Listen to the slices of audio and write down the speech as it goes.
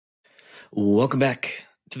Welcome back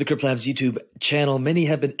to the CryptoLabs YouTube channel. Many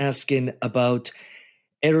have been asking about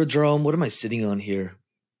Aerodrome. What am I sitting on here?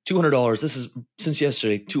 $200. This is since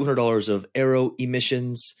yesterday. $200 of Aero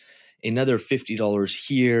emissions, another $50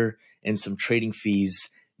 here, and some trading fees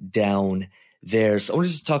down there. So I want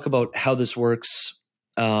to just talk about how this works.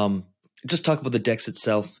 Just talk about the DEX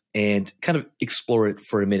itself and kind of explore it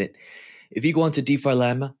for a minute. If you go onto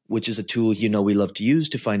DefiLlama, which is a tool you know we love to use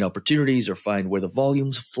to find opportunities or find where the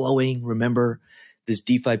volume's flowing, remember, this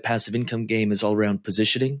DeFi passive income game is all around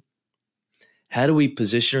positioning. How do we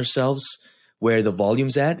position ourselves where the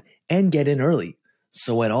volume's at and get in early?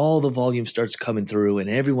 So when all the volume starts coming through and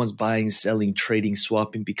everyone's buying, selling, trading,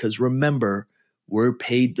 swapping, because remember, we're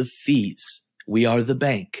paid the fees. We are the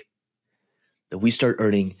bank. That we start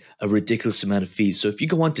earning a ridiculous amount of fees. So if you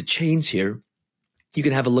go onto chains here, you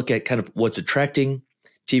can have a look at kind of what's attracting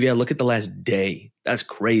TVL. Look at the last day. That's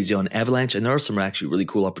crazy on Avalanche. And there are some actually really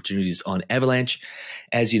cool opportunities on Avalanche.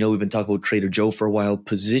 As you know, we've been talking about Trader Joe for a while,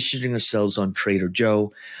 positioning ourselves on Trader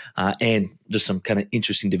Joe. And there's some kind of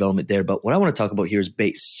interesting development there. But what I want to talk about here is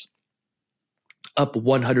base. Up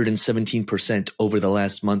 117% over the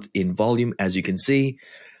last month in volume, as you can see.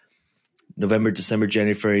 November, December,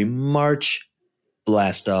 January, February, March,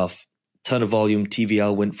 blast off. Ton of volume.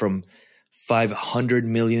 TVL went from 500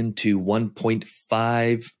 million to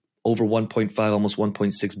 1.5, over 1.5, almost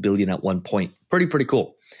 1.6 billion at one point. Pretty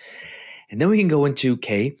cool. And then we can go into,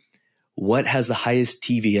 okay, what has the highest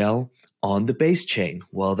TVL on the base chain?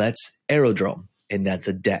 Well, that's Aerodrome, and that's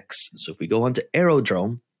a DEX. So if we go onto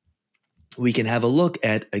Aerodrome, we can have a look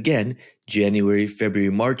at, again, January,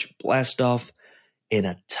 February, March, blast off, and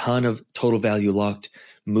a ton of total value locked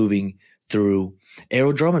moving through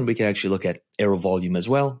Aerodrome, and we can actually look at Aero volume as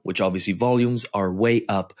well, which obviously volumes are way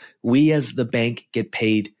up. We as the bank get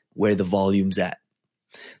paid where the volume's at.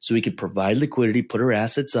 So we could provide liquidity, put our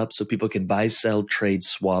assets up so people can buy, sell, trade,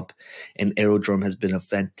 swap. And Aerodrome has been a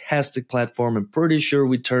fantastic platform. I'm pretty sure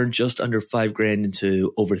we turned just under 5 grand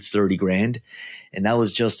into over 30 grand. And that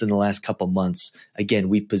was just in the last couple months. Again,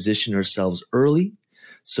 we positioned ourselves early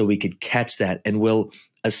so we could catch that. And we'll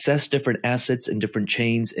assess different assets and different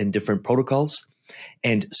chains and different protocols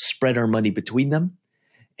and spread our money between them.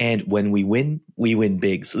 And when we win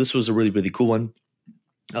big. So this was a really cool one.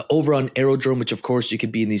 Over on Aerodrome, which of course you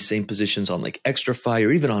could be in these same positions on like XtraFi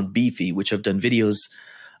or even on Beefy, which I've done videos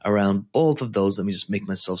around both of those. Let me just make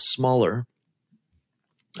myself smaller.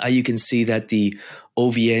 You can see that the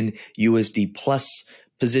OVN USD Plus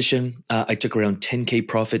position, I took around 10K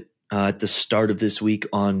profit at the start of this week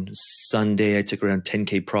on Sunday. I took around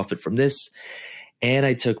 10K profit from this. And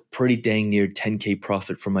I took pretty dang near 10K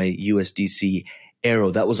profit from my USDC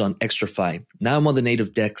Aero. That was on XtraFi. Now I'm on the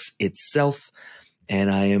native DEX itself,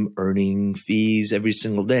 and I am earning fees every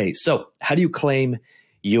single day. So how do you claim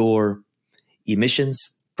your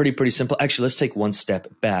emissions? Pretty simple. Actually, let's take one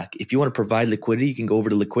step back. If you want to provide liquidity, you can go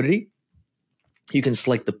over to liquidity. You can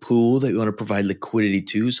select the pool that you want to provide liquidity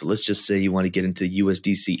to. So let's just say you want to get into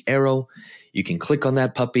USDC Aero. You can click on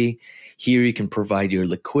that puppy. Here you can provide your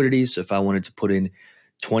liquidity. So if I wanted to put in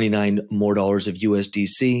 $29 more of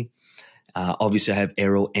USDC, obviously I have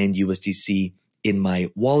Aero and USDC in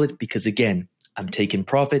my wallet because again, I'm taking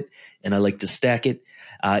profit and I like to stack it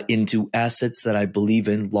into assets that I believe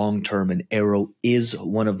in long-term, and Aero is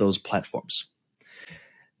one of those platforms.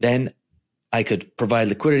 Then I could provide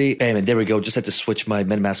liquidity. Bam, and there we go. Just had to switch my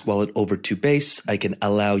MetaMask wallet over to base. I can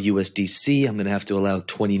allow USDC. I'm going to have to allow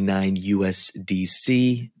 29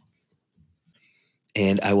 USDC.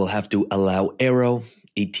 And I will have to allow Aero,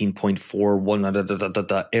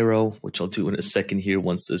 18.41 Aero, which I'll do in a second here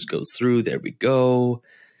once this goes through. There we go.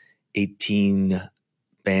 18,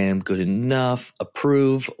 bam, good enough.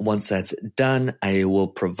 Approve. Once that's done, I will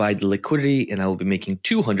provide the liquidity and I will be making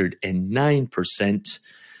 209%.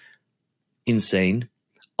 Insane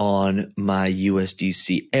on my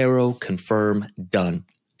USDC Aero. Confirm. Done.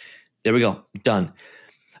 There we go. Done.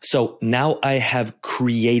 So now I have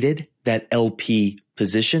created that LP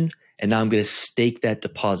position, and now I'm going to stake that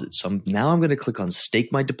deposit. So now I'm going to click on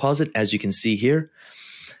stake my deposit. As you can see here,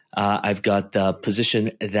 I've got the position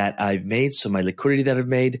that I've made. So my liquidity that I've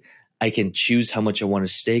made, I can choose how much I want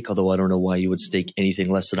to stake, although I don't know why you would stake anything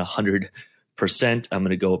less than 100%. I'm going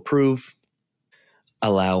to go approve,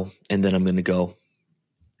 allow, and then I'm going to go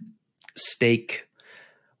stake.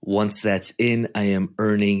 Once that's in, I am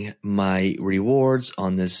earning my rewards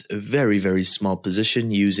on this very small position,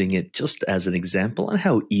 using it just as an example on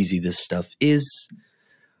how easy this stuff is.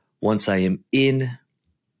 Once I am in,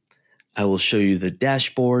 I will show you the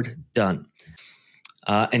dashboard. Done.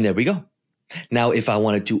 And there we go. Now, if I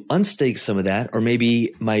wanted to unstake some of that, or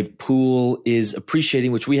maybe my pool is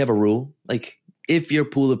appreciating, which we have a rule, like if your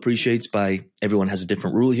pool appreciates by, everyone has a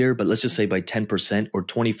different rule here, but let's just say by 10% or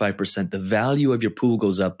 25%, the value of your pool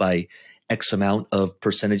goes up by X amount of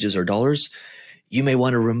percentages or dollars, you may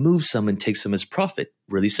want to remove some and take some as profit.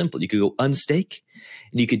 Really simple. You could go unstake,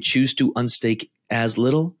 and you could choose to unstake as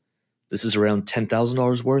little. This is around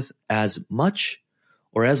 $10,000 worth, as much,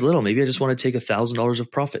 or as little. Maybe I just want to take $1,000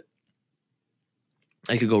 of profit.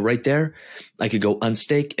 I could go right there. I could go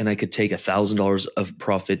unstake, and I could take $1,000 of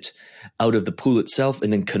profit out of the pool itself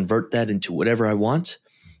and then convert that into whatever I want.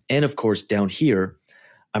 And of course, down here,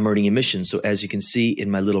 I'm earning emissions. So as you can see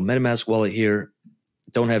in my little MetaMask wallet here,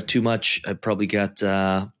 don't have too much. I probably got,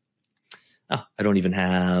 I don't even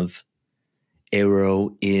have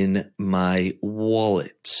Aero in my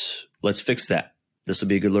wallet. Let's fix that. This will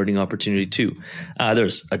be a good learning opportunity too.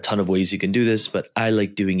 There's a ton of ways you can do this, but I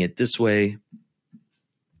like doing it this way.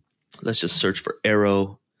 Let's just search for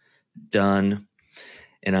Aero. Done.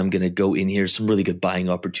 And I'm going to go in here. Some really good buying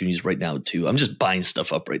opportunities right now too. I'm just buying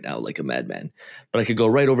stuff up right now like a madman. But I could go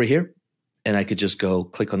right over here, and I could just go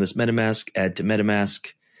click on this MetaMask, add to MetaMask.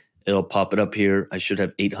 It'll pop it up here. I should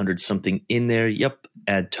have 800 something in there. Yep.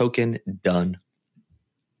 Add token. Done.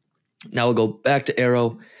 Now I'll go back to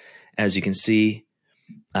Aero. As you can see,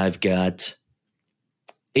 I've got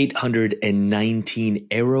 819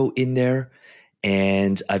 Aero in there.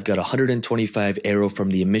 And I've got 125 Aero from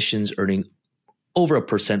the emissions, earning over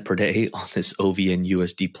 1% per day on this OVN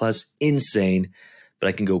USD plus. Insane. But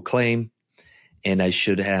I can go claim, and I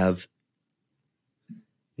should have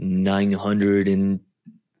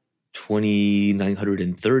 920,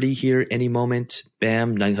 930 here any moment.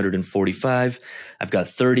 Bam, 945. I've got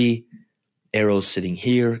 30 Aeros sitting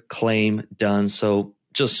here. Claim, done. So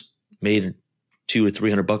just made $200 or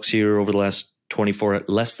 $300 here over the last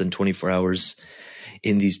less than 24 hours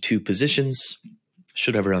in these two positions.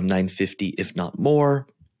 Should have around 950, if not more,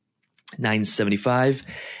 975.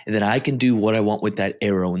 And then I can do what I want with that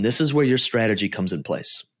Aero. And this is where your strategy comes in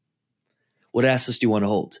place. What assets do you want to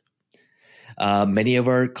hold? Many of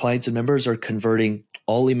our clients and members are converting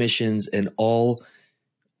all emissions and all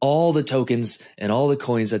the tokens and all the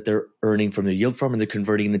coins that they're earning from their yield farm, and they're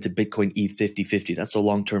converting it into Bitcoin ETH 50/50. That's a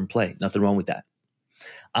long-term play. Nothing wrong with that.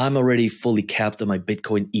 I'm already fully capped on my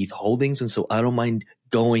Bitcoin ETH holdings, and so I don't mind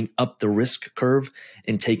going up the risk curve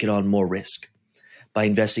and taking on more risk by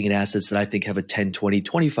investing in assets that I think have a 10, 20,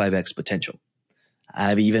 25x potential.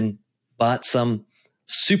 I've even bought some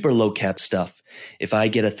super low cap stuff. If I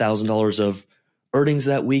get $1,000 of earnings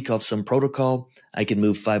that week off some protocol, I can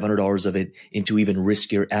move $500 of it into even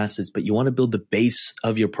riskier assets. But you want to build the base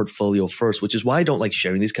of your portfolio first, which is why I don't like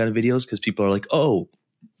sharing these kind of videos, because people are like, oh,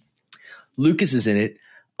 Lucas is in it,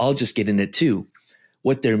 I'll just get in it too.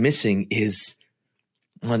 What they're missing is,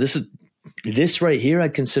 this right here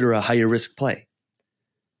I'd consider a higher risk play.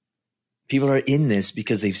 People are in this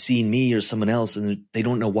because they've seen me or someone else and they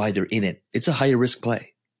don't know why they're in it. It's a higher risk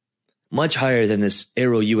play. Much higher than this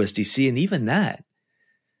Aero USDC, and even that,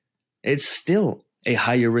 it's still a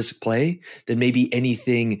higher risk play than maybe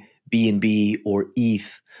anything BNB or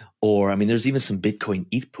ETH, or there's even some Bitcoin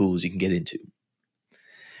ETH pools you can get into.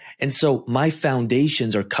 And so my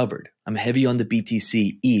foundations are covered. I'm heavy on the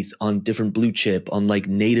BTC, ETH, on different blue chip, on like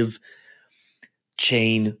native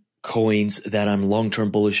chain coins that I'm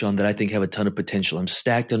long-term bullish on, that I think have a ton of potential. I'm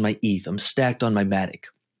stacked on my ETH. I'm stacked on my Matic.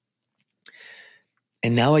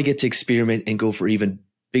 And now I get to experiment and go for even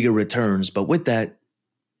bigger returns. But with that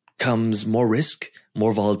comes more risk,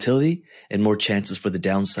 more volatility, and more chances for the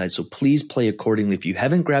downside. So please play accordingly. If you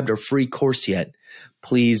haven't grabbed our free course yet,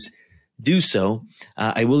 please do so.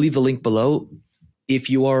 I will leave the link below.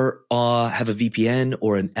 If you are have a VPN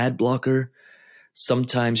or an ad blocker,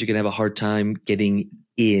 sometimes you're going to have a hard time getting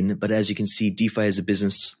in. But as you can see, DeFi as a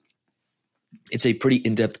business, it's a pretty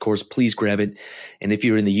in-depth course. Please grab it. And if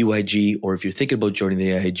you're in the UIG, or if you're thinking about joining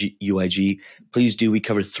the UIG, please do. We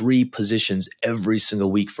cover 3 positions every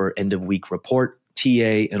single week for our end-of-week report,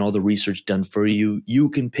 TA, and all the research done for you. You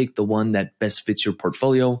can pick the one that best fits your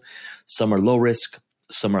portfolio. Some are low risk,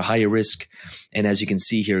 some are higher risk. And as you can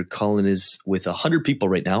see here, Colin is with 100 people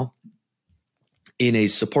right now in a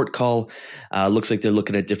support call. Looks like they're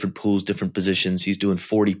looking at different pools, different positions. He's doing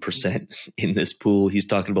 40% in this pool. He's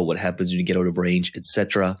talking about what happens when you get out of range,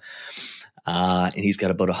 etc. And he's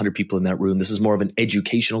got about 100 people in that room. This is more of an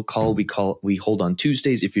educational call. We hold on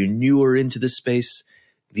Tuesdays. If you're newer into this space,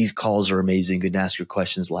 these calls are amazing. You can ask your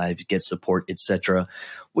questions live, get support, etc.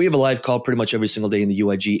 We have a live call pretty much every single day in the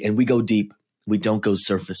UIG, and we go deep. We don't go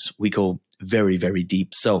surface. We go very, very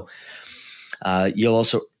deep. So You'll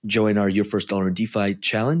also join our Your First Dollar in DeFi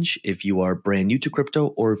challenge if you are brand new to crypto,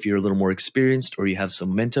 or if you're a little more experienced or you have some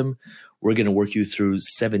momentum. We're going to work you through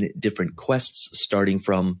 7 different quests, starting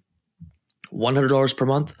from $100 per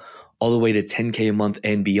month all the way to 10K a month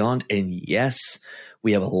and beyond. And yes,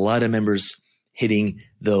 we have a lot of members hitting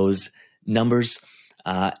those numbers.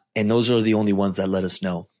 And those are the only ones that let us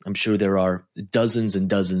know. I'm sure there are dozens and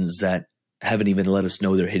dozens that haven't even let us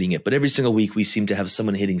know they're hitting it. But every single week, we seem to have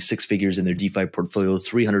someone hitting 6 figures in their DeFi portfolio,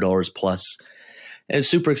 $300 plus. And it's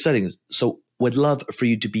super exciting. So would love for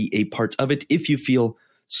you to be a part of it if you feel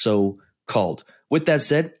so called. With that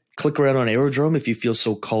said, click around on Aerodrome if you feel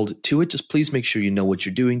so called to it. Just please make sure you know what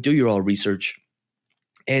you're doing, do your all research,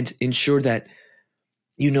 and ensure that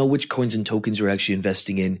you know which coins and tokens you're actually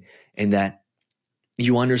investing in, and that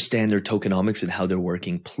you understand their tokenomics and how they're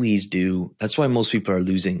working. Please do. That's why most people are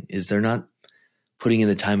losing, is they're not putting in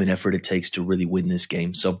the time and effort it takes to really win this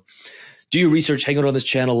game. So do your research, hang out on this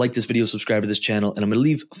channel, like this video, subscribe to this channel, and I'm going to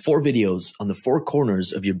leave 4 videos on the 4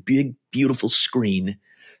 corners of your big, beautiful screen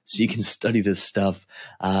so you can study this stuff.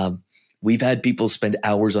 We've had people spend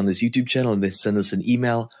hours on this YouTube channel and they send us an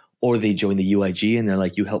email, or they join the UIG and they're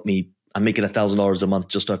like, you help me. I'm making $1,000 a month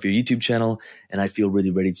just off your YouTube channel, and I feel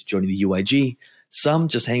really ready to join the UIG. Some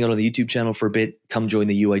just hang out on the YouTube channel for a bit, come join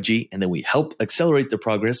the UIG, and then we help accelerate their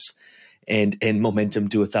progress and momentum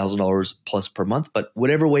to $1,000 plus per month. But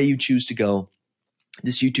whatever way you choose to go,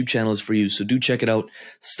 this YouTube channel is for you. So do check it out.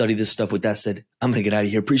 Study this stuff. With that said, I'm going to get out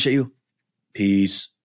of here. Appreciate you. Peace.